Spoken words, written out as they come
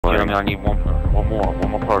gentlemen, I need one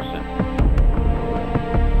more person.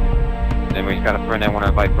 Anybody's got a friend that want to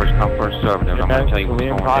invite first come, first serve. I'm going to tell you what's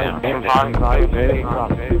going down.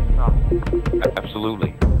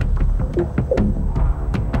 Absolutely.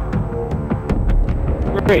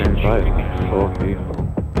 Great. Invite 4 people.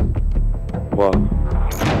 What?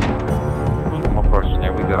 One more person,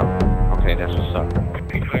 there we go. Okay, that's what's up.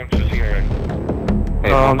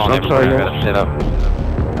 Hey, hold on, I'm sorry, I gotta set up.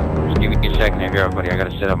 Just give me a second here, everybody. I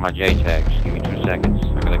gotta set up my J-tag. Just give me 2 seconds.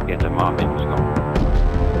 I gotta get the mob menus going.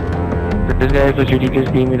 This guy was really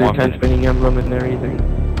just gave me the 10 spinning emblem and everything.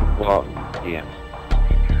 Well, yeah.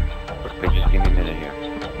 Okay, just give me a minute here.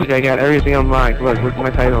 Look, I got everything unlocked. Look at my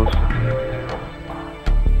titles.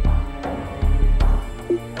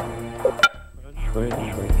 Wait.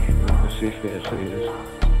 Let's see if it actually is.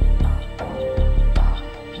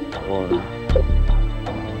 1.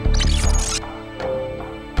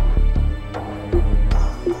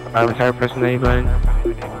 I'm a entire person that you buying.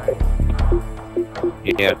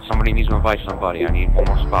 Yeah, somebody needs to invite somebody. I need one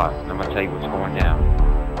more spot. And I'm gonna tell you what's going down.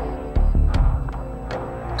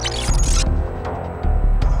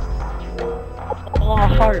 Oh,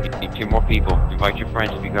 heart. You need 2 more people. Invite your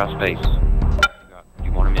friends if you got space.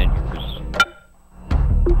 You want them in here, because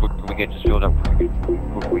we get this filled up.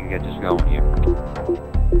 We can get this going here.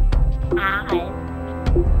 Hi.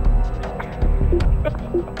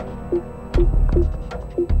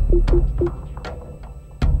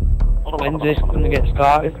 When's this gonna get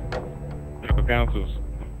started? Councils.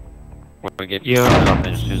 When we get started up,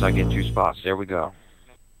 and as soon as I get 2 spots, there we go.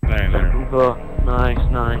 Nice.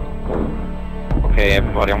 Okay,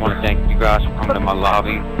 everybody, I want to thank you guys for coming to my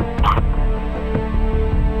lobby.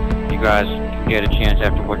 You guys can get a chance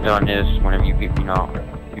after we're done this, whenever you know,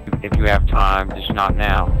 if you have time, just not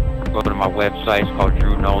now. Go to my website, it's called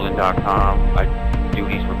drewnolan.com. I do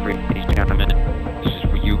these for free, these gentlemen. This is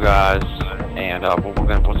for you guys. And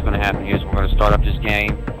what's gonna happen here is we're gonna start up this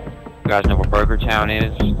game. You guys know where Burger Town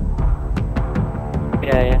is?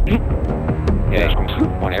 Yeah. Okay, I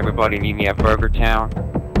want everybody to meet me at Burger Town.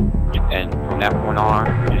 And from that point on,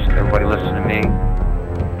 just everybody listen to me.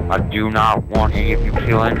 I do not want any of you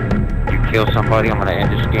killing. If you kill somebody, I'm gonna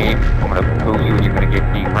end this game. I'm gonna pull you and you're gonna get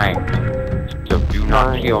deranked. So do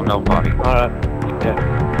not kill nobody. Alright. Yeah.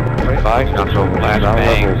 Bye. Not so last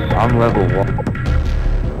bang. I'm level 1.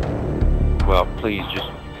 Well, please just.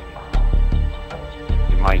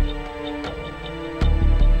 You might.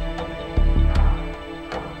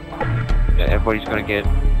 Yeah, everybody's gonna get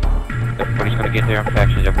their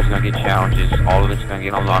infections. Everybody's gonna get challenges. All of it's gonna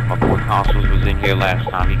get unlocked. My boy Consuls was in here last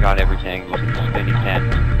time. He got everything. Look at the spinny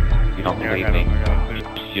tent. You don't believe me?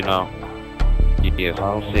 You know. Yeah.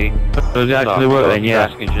 See. So it's actually working. Yeah. You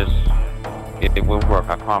guys can just. It will work.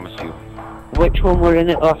 I promise you. Which one were in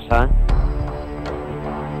it last time?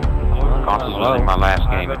 Consuls was in my last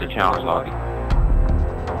game at the challenge lobby.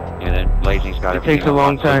 And then Blazing's got it. It takes a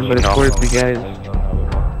long time, but it's worth it, guys.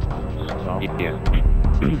 Yeah.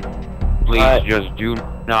 Please just do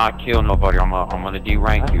not kill nobody. I'm gonna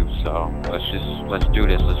derank you. So let's do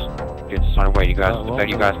this. Let's get this underway. You guys, the better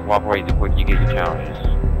you guys cooperate, the quicker you get your challenges.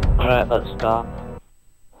 Alright, let's start.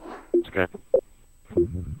 Okay.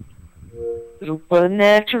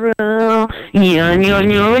 Supernatural. Yeah.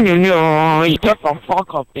 Shut the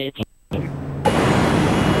fuck up, bitch.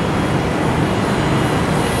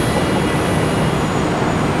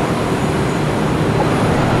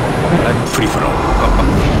 Free for all.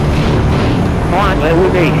 Come on, where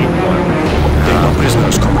would they? Take no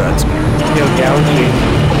prisoners, comrades. Yo, Galaxy.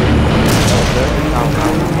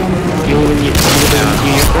 You and you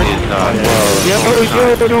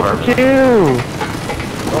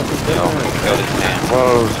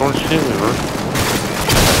Whoa, someone's shooting me, bro.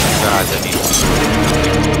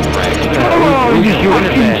 Oh, you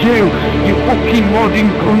fucking Jew! You fucking modding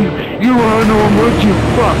cunt! You are no word, you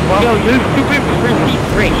fuck! Yo, you stupid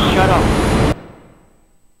freak, shut up!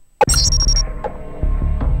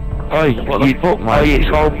 It's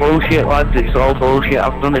all bullshit, lads, it's all bullshit.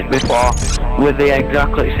 I've done it before with the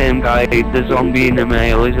exactly same guy, the zombie in the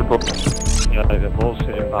male, is a bullshit. Yeah, the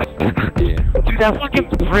bullshit bastard. Yeah. Dude, that fucking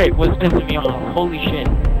prick was pissing me off, holy shit. I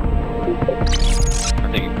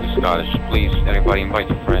think if we start, please, everybody invite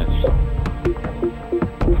your friends.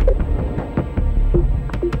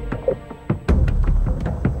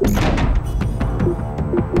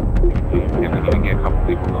 Maybe we can get a couple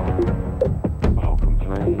people going. Oh,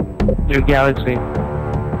 complain. New Galaxy.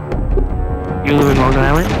 You live in Long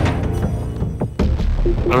Island?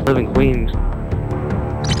 I live in Queens.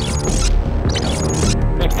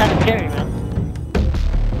 That's kind of scary, man.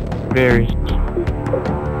 Very.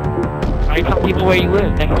 I tell people where you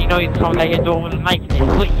live. Next thing you know, you come at your door with a knife and they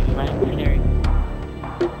slit you, man. It's scary.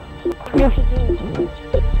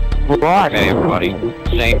 What? Okay, everybody.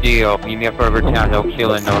 Same deal. Meet me at Burger Town. No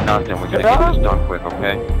killing, no nothing. We're gonna get this done quick,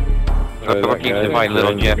 okay? Whoever keeps inviting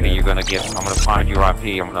Little Jeffy, I'm gonna find your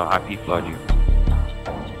IP. I'm gonna IP flood you.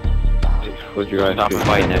 What's your IP? Stop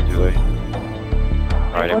inviting that dude.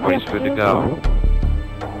 Alright, everybody's good to go.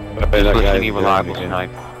 Hey, that Push guy's any reliable again.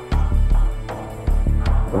 snipe.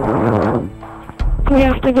 We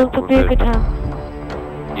have to go to Burger Town.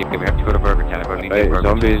 Yeah, we have to go to Burger Town. Everybody leave Hey, Burger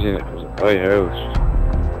zombies Town. in it. Hey, host.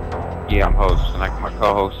 Yeah, I'm host. And my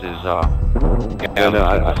co-host is,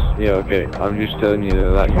 Yeah, okay. I'm just telling you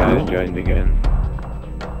that guy's joined again.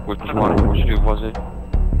 Which one? Which dude was it?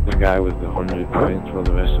 The guy with the 100 points while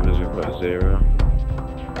the rest of us have got 0.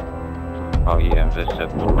 Oh yeah, that's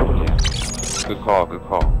it. Yeah. Good call, good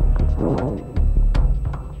call.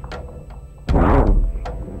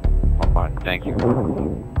 Alright, thank you.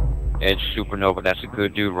 Edge Supernova, that's a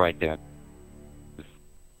good dude right there.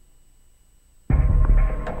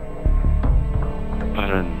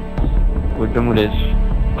 We're done with this.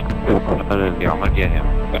 Yeah, I'm gonna get him.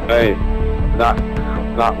 Hey,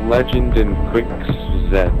 that legend in Quick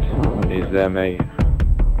Z is there, mate.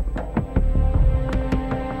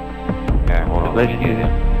 Okay, hold on. Let's get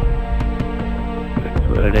it. That's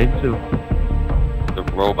what it is too. The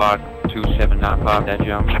robot 2795, that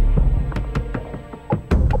jump.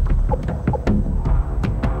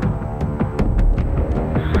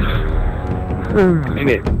 In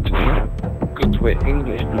it. Good with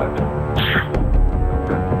English, blood.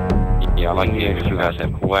 Yeah, I like the English. You guys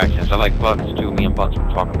have cool accents. I like Buttons too. Me and Buttons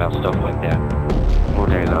were talking about stuff like that. All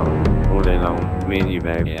day long. All day long. Me and you,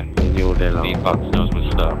 babe. Yeah. Me and you all day long. Me and Buttons knows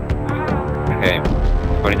what's up. Okay.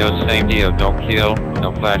 Everybody knows the same deal. Don't kill,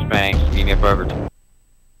 no flashbangs, meet me at Burger Town.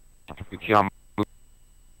 You kill me.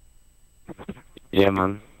 Yeah,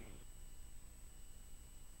 man.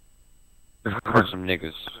 Hurt some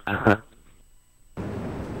niggas.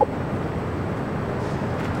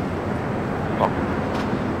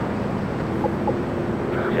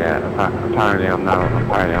 Yeah, apparently I'm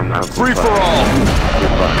now. Free for all!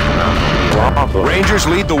 Rangers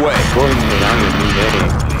lead the way. Hey,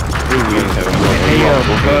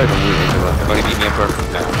 Bud. Everybody meet me at Burger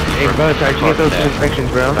Town. Hey, Bud, how'd you get those inspections,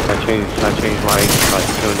 bro? I changed my,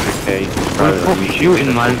 200k subscribers on YouTube.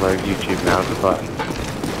 Man. YouTube now, but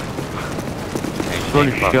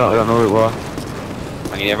holy shit, I don't know what it was.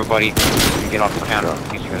 I need everybody to get off the counter.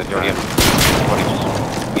 These are gonna dirty up. Everybody just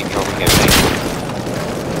meet me over here. Thank you.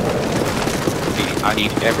 I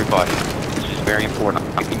need everybody. This is very important.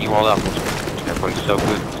 I'm picking you all up. Everybody's so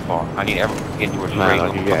good so far. I need everyone to get into a straight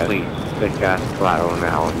line, please. Sick ass collateral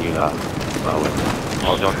now on you lot.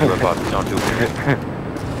 Oh, don't do it, bud. Don't do it.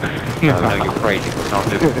 I know you're crazy, but don't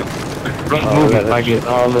do it. Move it, like it. I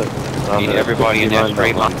need everybody in that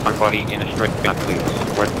straight line. Everybody in a straight line, please.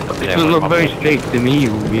 It doesn't look very straight to me,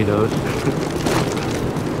 you weirdos.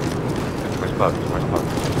 Where's Bugs? Where's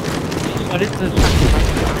Bugs? What is this?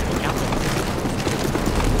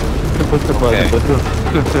 Okay.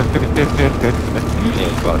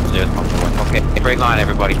 There's Bugs. There's my boy. Okay, straight line,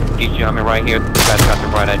 everybody. Each gentleman right here. That's got the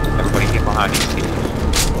right edge. Everybody get behind me.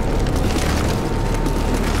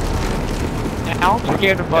 Now I'm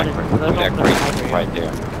scared of buttons. That great right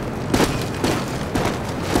there.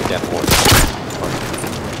 That boy.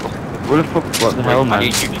 What the fuck? What the hell, I man?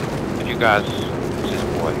 need you guys. This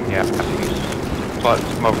boy. Yeah.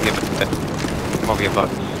 Buttons. Come over here. Come over here,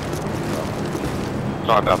 Buttons.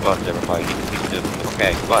 Sorry about Buttons, everybody.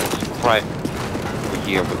 Okay, Buttons. Right. We're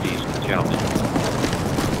here with these gentlemen.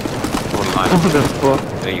 What the fuck?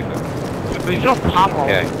 There you go. There's no pop all.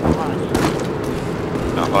 Okay.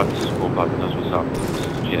 No, Buttons. Cool, Buttons knows what's up. This is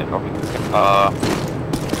legit. Okay.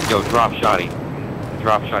 Yo, drop shotty.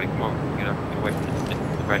 Drop shotty. Come over. Get away from the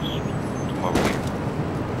register. Come over here.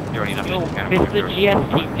 You already know. Yo, Mr.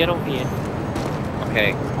 GST, get over here. Okay,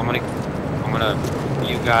 I'm gonna,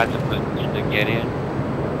 you guys to get in.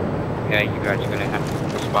 Okay, you guys are gonna have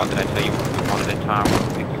to spot that I tell you one at a time.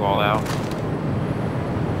 I'll pick you all out.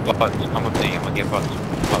 Buttons, come with me. I'm gonna get Buttons.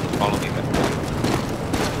 Buttons, follow me back.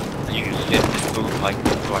 And you just sit in this booth like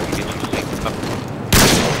this so I can get you synced up.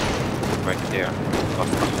 Right there.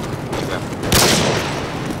 You got.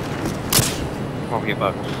 Come over here,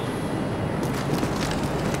 Buttons.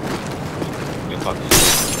 Yo, Buttons.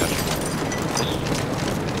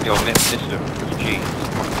 Yo, Mr. G.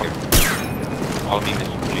 Come over here. Follow me,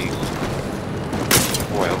 Mr. G.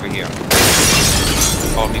 Boy, over here.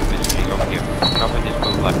 Follow me, Mr. G. Over here. Come in this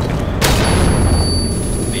booth like this.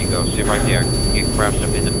 There you go. Sit right there. You grab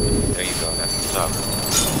some in the... There you go. That's what's up.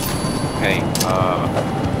 Okay,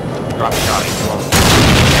 drop shot.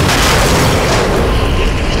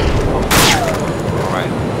 Alright.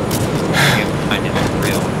 Get behind this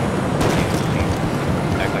grill. You can see.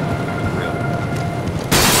 Act like it's real.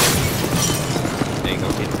 There you go.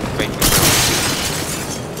 Get right to the grill.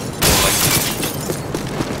 Go like this.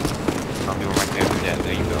 I'll do it right there with that.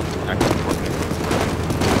 There you go. Act like it's working.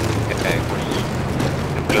 Okay,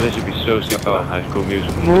 So this would be so sick on High School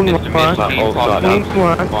Musical. Moonwalk.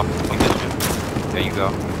 There you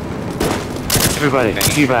go. Everybody, Okay,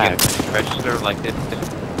 see back. register like this.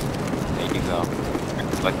 There you go.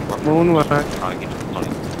 Like the Moonwalk. trying to get your money.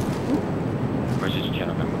 Where's this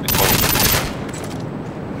gentleman with the coat?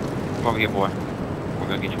 Come over here, boy. We're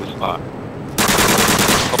gonna get you a spot.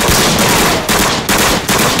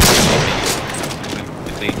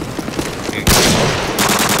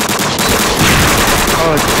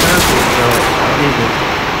 Oh, it's perfect, so I need it.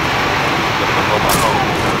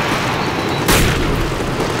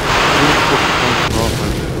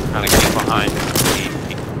 Trying to get behind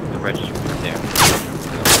the register right there.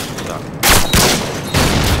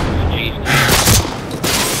 Jeez.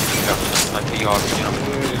 Like the yard, you know,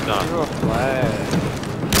 it's done. You're a flag.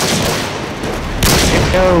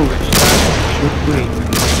 Yo!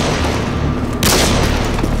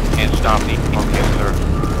 Can't stop me. Okay, sir.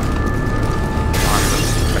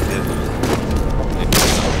 Like this.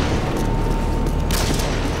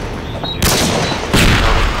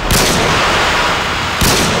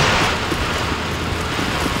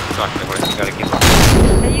 You gotta get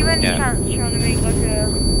Are you any chance trying to make like a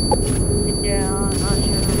video on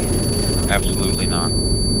channel? Absolutely not.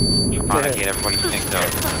 Trying to get everybody synced up.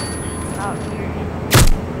 Absolutely.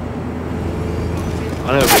 I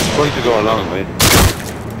know, but it's fun to go along with.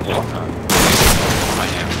 I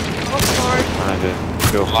am. Of course. I do.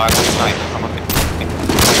 Go. Live tonight. I'm up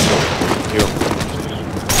Yo.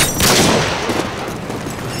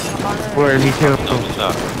 Where me too. What's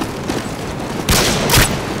up?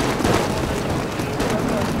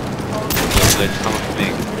 Let's come with me.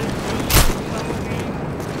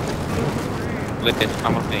 Let's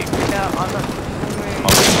come with me. Yeah, I'm not.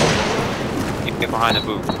 Get behind the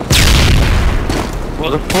booth. What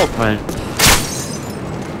the fuck, man?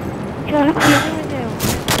 Yeah, what are you gonna do?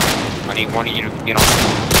 I need one of you to get on the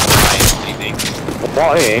booth. Anything.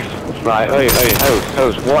 What if, right, hey,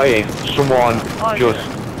 host, what if someone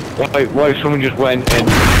what if someone just went and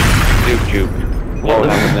juke? What would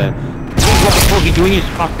happen then? What the fuck are you doing, you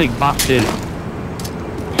spastic bastard?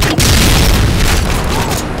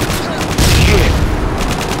 Shit!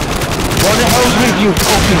 What the hell's with you,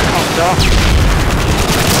 fucking cocked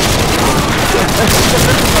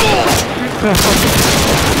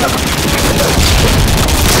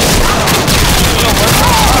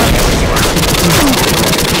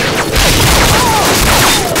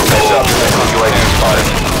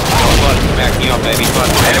Back me up, baby.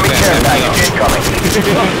 Enemy care package incoming.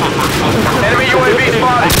 Enemy UAV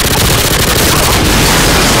spotted.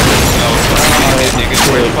 Yo, nigga.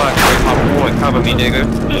 Where's my boy? Cover me, nigga.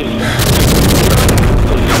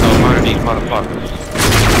 Yo, murder these motherfuckers.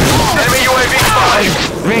 Enemy UAV spotted.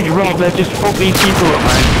 Red Rob, let's just fuck these people up,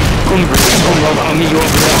 man. Come Rob, I'll meet you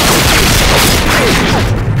over there.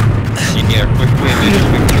 Yeah, quick win, nigga.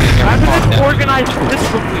 Quick win. I'm gonna organize this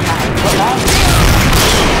for me.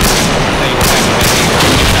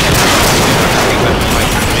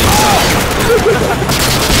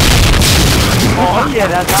 Oh yeah,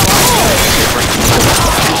 that's how I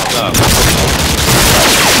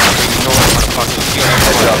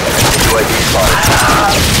UAV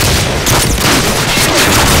spotted.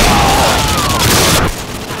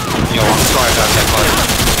 Yo, I'm sorry about that, buddy.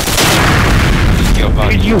 Yo,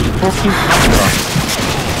 buddy. you fucking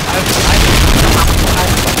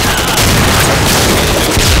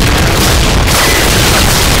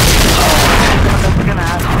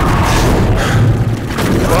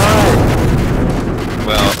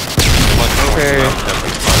Well, okay.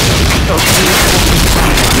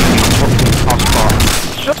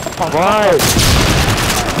 Why?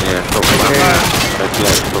 Yeah, so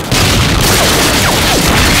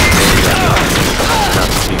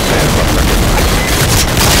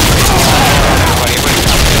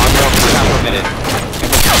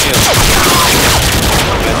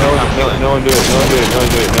no one do it.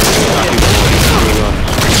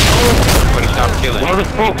 everybody stop killing. What the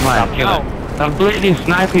fuck, man? I'm bleeding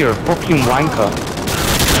sniper, you're a fucking wanker.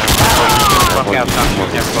 Fuck out, stop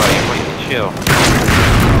shooting everybody. Everybody can chill.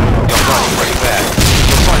 Yo, buddy, where you at?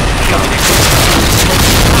 Yo, buddy, chill, nigga.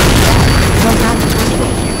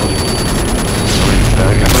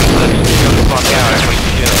 Chill the fuck out, everybody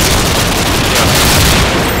chill. Chill.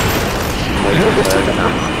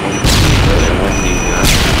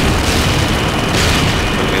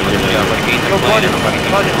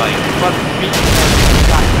 like, But me, We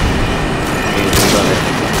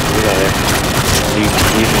got it. Leave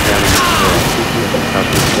it down in the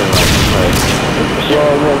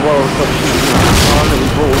Whoa, stop shooting. Oh, no, we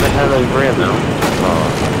brought all the hell over here now. Oh.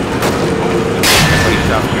 everybody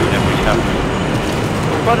stop shooting, everybody stop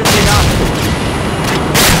shooting. what is it up?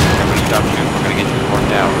 Everybody stop shooting, we're gonna get this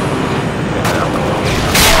worked out.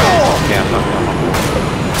 Okay, I'm not going on board.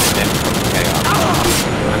 Okay,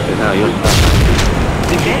 That's it now, you're stuck.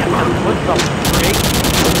 Damn, what the frick?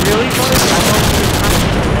 Really, buddy? I don't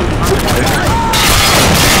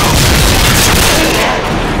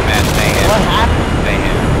man, stay here. What happened? Stay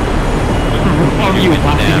here. Oh, you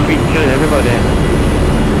down. We killed everybody.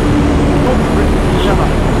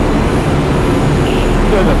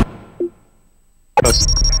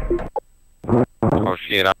 Oh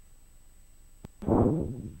shit,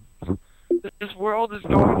 This world is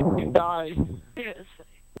going to die. Yes.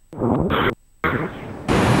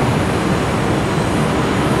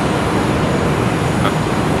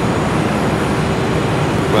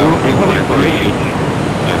 well, we want to reach.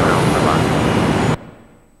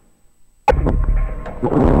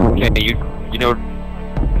 Okay, you know,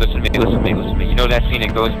 listen to me. You know that scene in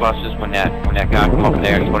Ghostbusters when that guy come up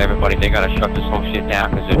there and told everybody they gotta shut this whole shit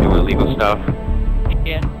down because they're doing illegal stuff?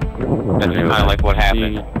 Yeah. That's kind of like what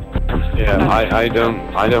happened. Yeah, I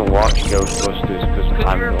don't watch Ghostbusters because Because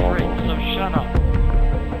I'm you're afraid, normal. so shut up.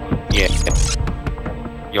 Yeah.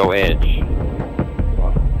 Yo, Edge.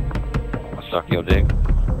 I'll suck your dick.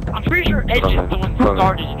 I'm pretty sure Edge is the one who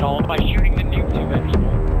started it all by shooting the nuke tube at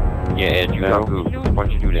people. Yeah, Edge, you got goofed.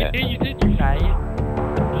 Why'd you do that? Yeah, you did, you faggot.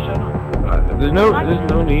 Shut up. There's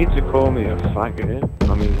no need to call me a faggot.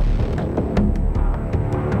 I mean,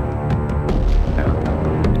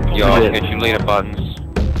 Yo, I'll catch you later, Buttons.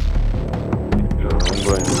 I'm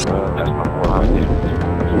going to, that's not what I did.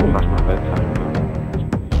 That's my bedtime.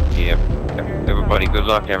 Yeah. Everybody, good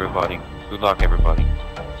luck, everybody. Good luck, everybody.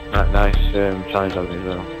 Nice challenge on it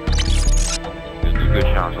though. There's a good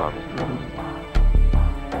chance on it.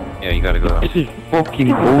 Yeah, you gotta go. This is fucking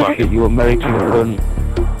bullshit, you American cunt.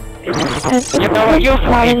 You know what? You're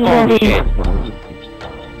fucking bullshit.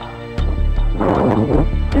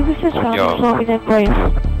 This is just Yo. floating in brains.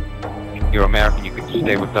 You're American, you get to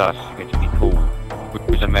stay with us. You get to be cool.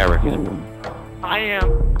 Who's American? I am.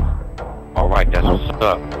 Alright, that's what's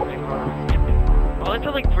up. Well, it's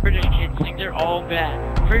like British kids think they're all bad.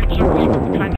 British people kind